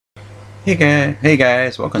Hey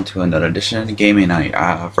guys, welcome to another edition of Gaming Night.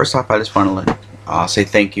 First off, I just want to say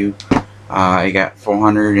thank you. I got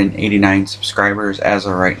 489 subscribers as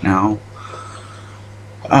of right now.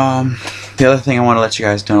 The other thing I want to let you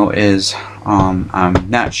guys know is I'm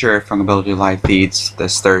not sure if I'm going to be able to do live feeds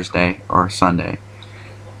this Thursday or Sunday.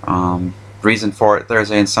 Reason for it,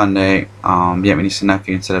 Thursday and Sunday, we have my niece and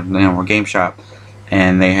nephew instead of the normal game shop,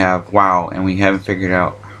 and they have WoW, and we haven't figured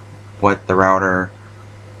out what the router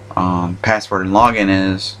password and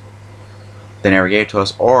login is. They never gave it to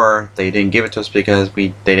us, or they didn't give it to us because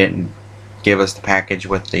they didn't give us the package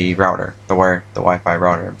with the router, the Wi-Fi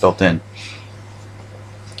router built in,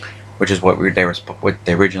 which is what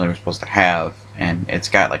they originally were supposed to have, and it's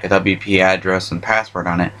got like a WP address and password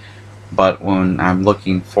on it. But when I'm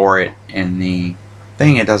looking for it in the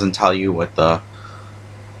thing, it doesn't tell you what the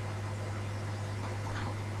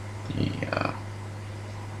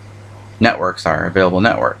networks are, available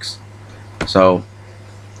networks. So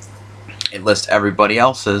it lists everybody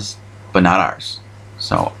else's but not ours.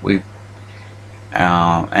 So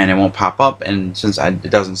and it won't pop up, and since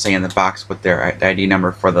it doesn't say in the box what their ID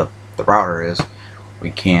number for the router is,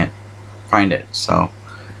 we can't find it. So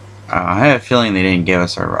I have a feeling they didn't give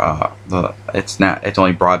us our it's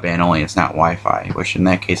only broadband only, it's not Wi-Fi, which in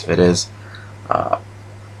that case, if it is,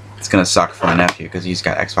 it's gonna suck for my nephew because he's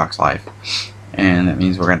got Xbox Live, and that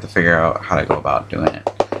means we're going to have to figure out how to go about doing it.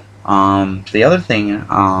 The other thing,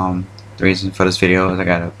 the reason for this video is I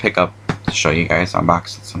got to pick up to show you guys,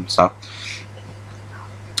 unbox some stuff.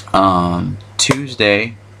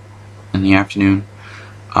 Tuesday in the afternoon,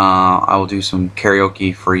 I will do some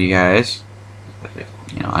karaoke for you guys.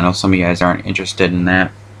 I know some of you guys aren't interested in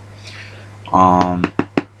that. I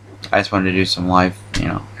just wanted to do some live,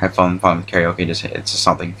 have fun with karaoke. It's just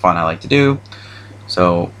something fun I like to do.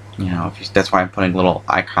 So, that's why I'm putting little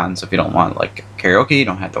icons. If you don't want like karaoke, you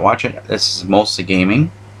don't have to watch it. This is mostly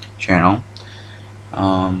gaming channel.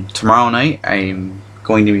 Tomorrow night I'm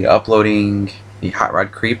going to be uploading the Hot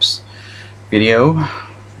Rod Creeps video. I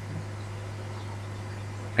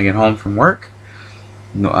get home from work.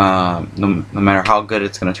 No matter how good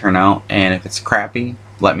it's going to turn out, and if it's crappy,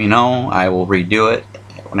 let me know. I will redo it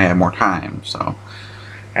when I have more time. So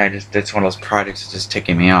it's one of those projects that's just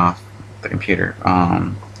ticking me off the computer.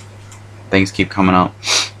 Things keep coming up,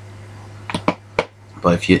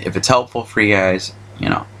 but if it's helpful for you guys,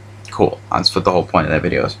 cool. That's what the whole point of that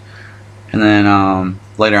video is. And then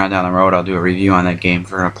later on down the road, I'll do a review on that game.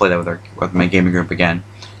 We're gonna play that with my gaming group again.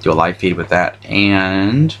 Do a live feed with that,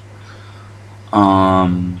 and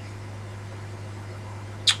I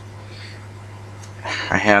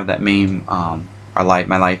have that meme, my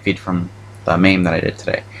live feed from the meme that I did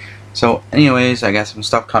today. So, anyways, I got some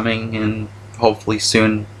stuff coming in hopefully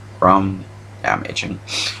soon from I'm itching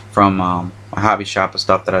from my hobby shop of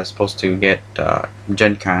stuff that I was supposed to get from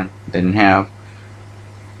Gen Con, didn't have.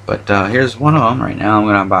 But here's one of them right now. I'm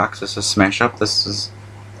gonna unbox. This is Smash Up. I've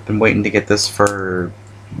been waiting to get this for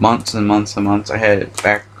months and months and months. I had it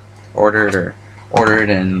back ordered,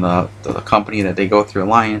 and the company that they go through,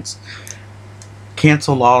 Alliance,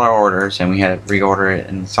 canceled all our orders, and we had to reorder it,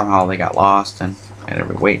 and somehow they got lost, and I had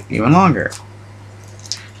to wait even longer.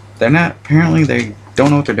 Apparently they don't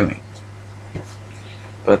know what they're doing.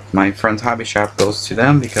 But my friend's hobby shop goes to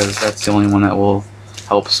them because that's the only one that will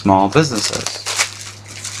help small businesses.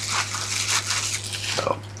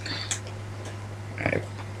 So I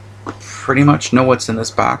pretty much know what's in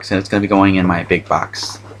this box, and it's going to be going in my big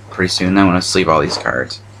box pretty soon. I'm going to sleeve all these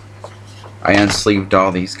cards. I unsleeved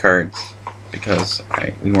all these cards because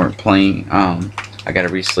we weren't playing. I got to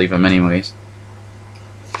re-sleeve them anyways.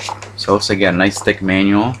 So it looks like I got a nice thick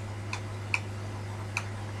manual.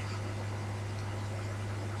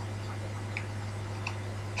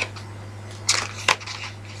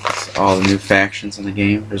 All the new factions in the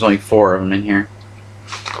game. There's only 4 of them in here,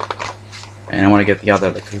 and I want to get the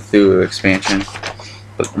Cthulhu expansion.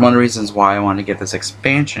 But one of the reasons why I want to get this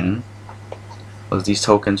expansion was these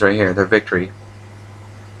tokens right here. They're victory.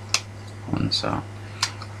 And so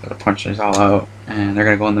gotta punch these all out, and they're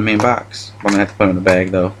gonna go in the main box. I'm gonna have to put them in the bag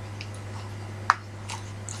though.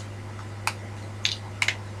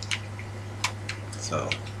 So,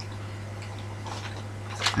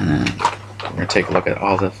 and then we're gonna take a look at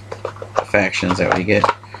all the factions that we get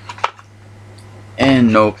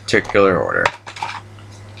in no particular order.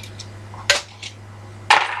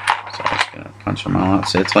 So I'm just gonna punch them all out.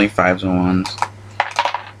 So it's only 5s and 1s,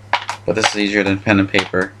 but this is easier than pen and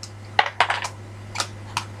paper.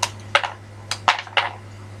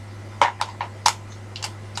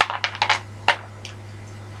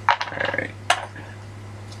 Alright,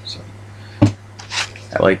 so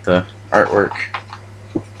I like the artwork.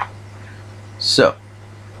 So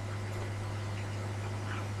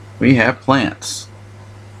we have plants,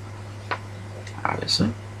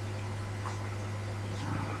 obviously.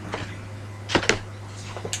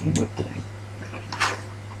 What did I...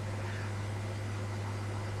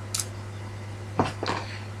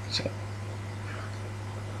 So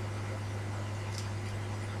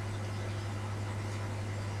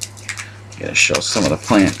I'm gonna show some of the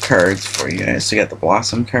plant cards for you guys. So you got the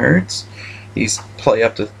blossom cards. These play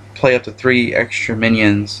up to 3 extra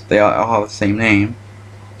minions. They all have the same name.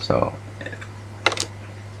 So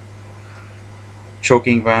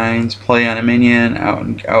choking vines, play on a minion,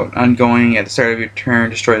 out ongoing at the start of your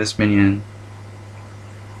turn, destroy this minion.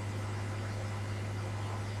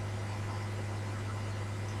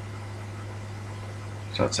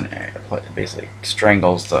 So it's it basically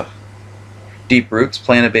strangles the deep roots.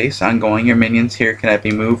 Play on a base, ongoing. Your minions here cannot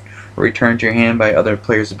be moved or returned to your hand by other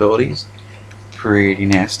players' abilities. Pretty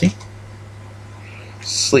nasty.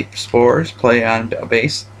 Sleep spores, play on a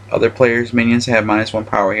base. Other players' minions have -1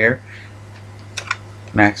 power here.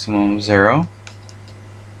 Maximum 0.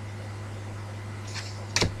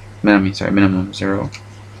 Minimum 0.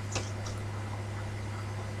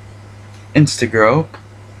 Instagrow,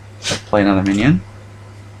 play another minion.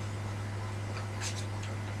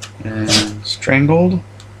 And strangled.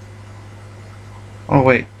 Oh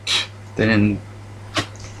wait, they didn't.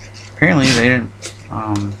 Apparently they didn't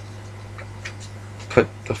put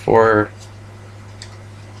the 4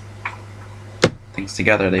 things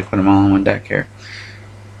together. They put them all in one deck here.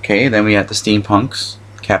 Okay, then we have the steampunks.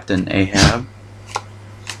 Captain Ahab.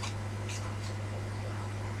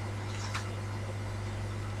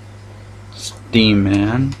 Steam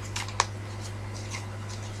Man.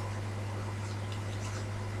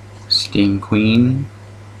 Steam Queen.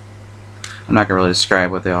 I'm not gonna really describe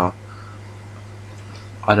what they all.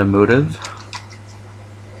 Automotive.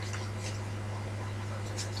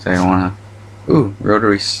 So I wanna. Ooh,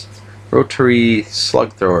 rotary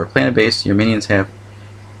slug thrower. Play on a base. Your minions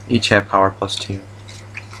each have power +2.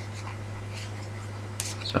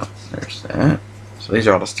 So there's that. So these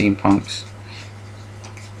are all the steampunks.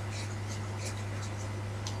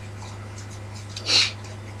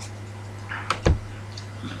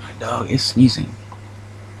 My dog is sneezing.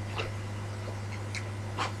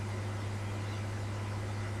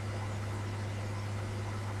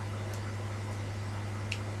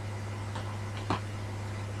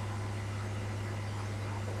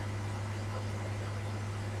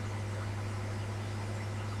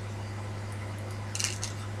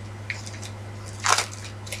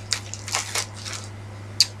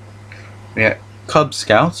 We got Cub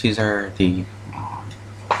Scouts. These are the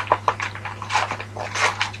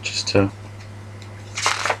just to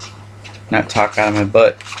not talk out of my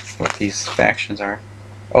butt what these factions are.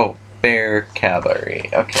 Oh, Bear Cavalry.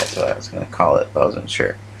 Okay, that's what I was gonna call it, but I wasn't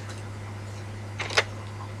sure.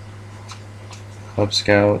 Cub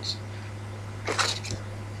Scouts.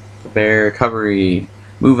 The Bear Cavalry.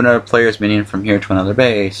 Move another player's minion from here to another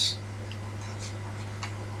base.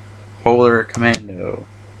 Polar Commando.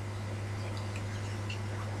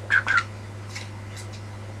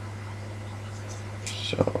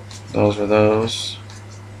 So those are those.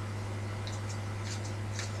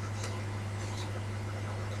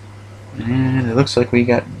 And it looks like we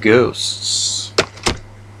got ghosts.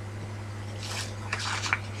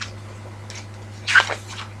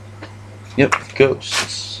 Yep,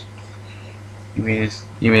 ghosts. You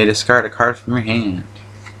may discard a card from your hand.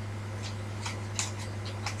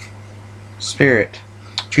 Spirit.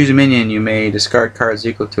 Choose a minion. You may discard cards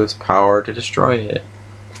equal to its power to destroy it.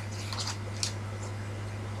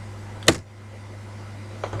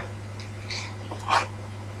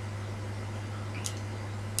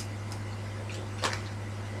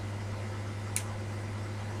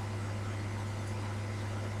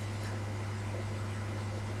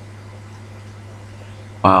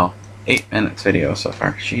 Wow, 8 minutes video so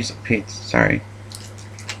far. Jeez, Pete, sorry.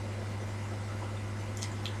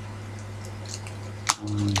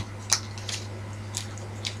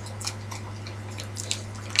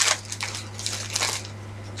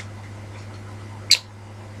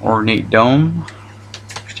 Ornate Dome,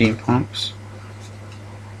 steampunks.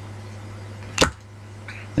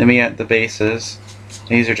 Then we got the bases.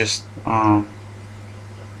 These are just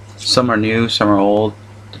some are new, some are old.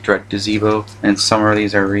 The Direct Gazebo, and some of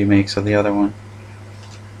these are remakes of the other one.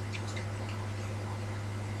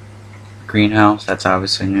 Greenhouse, that's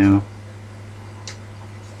obviously new.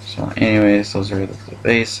 So anyways, those are the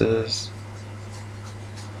bases.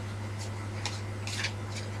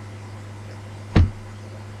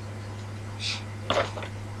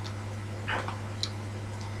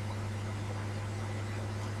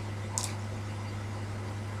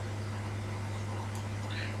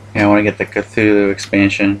 Yeah, I want to get the Cthulhu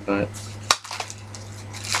expansion, but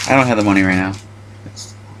I don't have the money right now.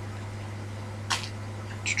 It's...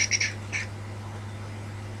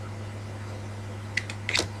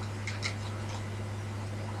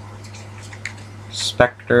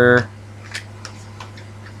 Spectre,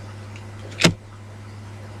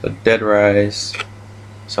 the Dead Rise.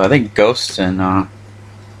 So I think ghosts and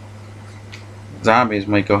zombies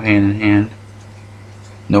might go hand in hand.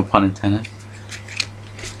 No pun intended.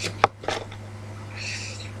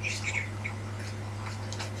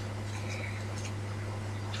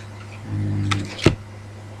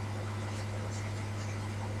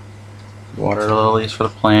 Water lilies for the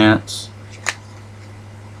plants.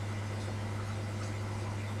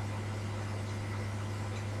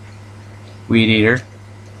 Weed Eater.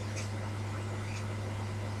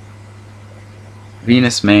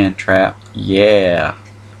 Venus Man Trap. Yeah.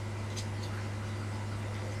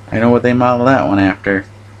 I know what they model that one after.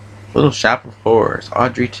 Little Shop of Horrors.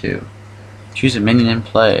 Audrey 2. Choose a minion and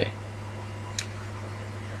play.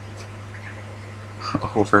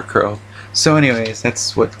 Overgrow. So anyways,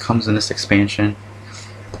 that's what comes in this expansion.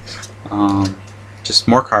 Just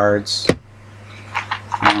more cards.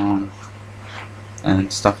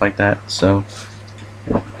 And stuff like that. So,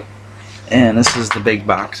 and this is the big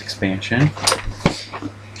box expansion.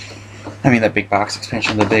 I mean, the big box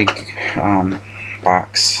expansion, the big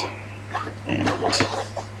box, and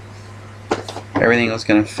everything was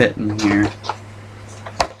gonna fit in here.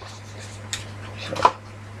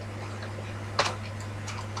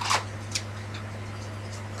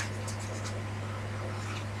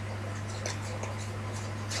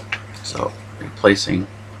 So replacing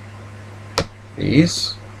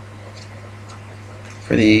these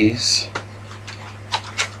for these.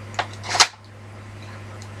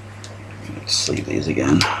 Let's sleeve these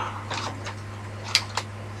again.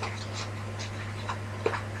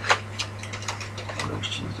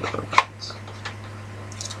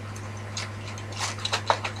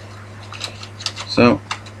 So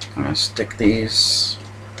I'm gonna stick these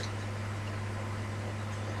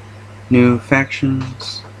new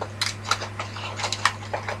factions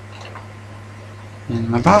in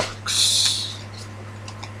my box.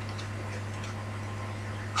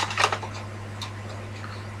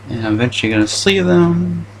 And I'm eventually going to sleeve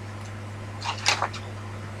them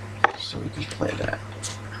so we can play that.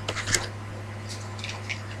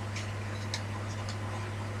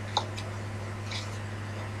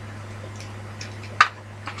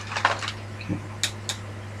 Okay.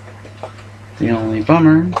 The only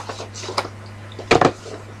bummer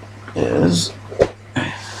is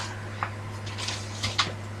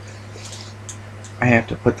I have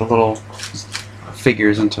to put the little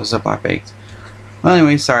figures into a Ziploc bags. Well,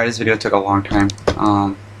 anyway, sorry, this video took a long time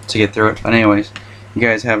to get through it. But anyways, you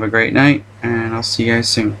guys have a great night, and I'll see you guys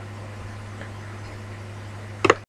soon.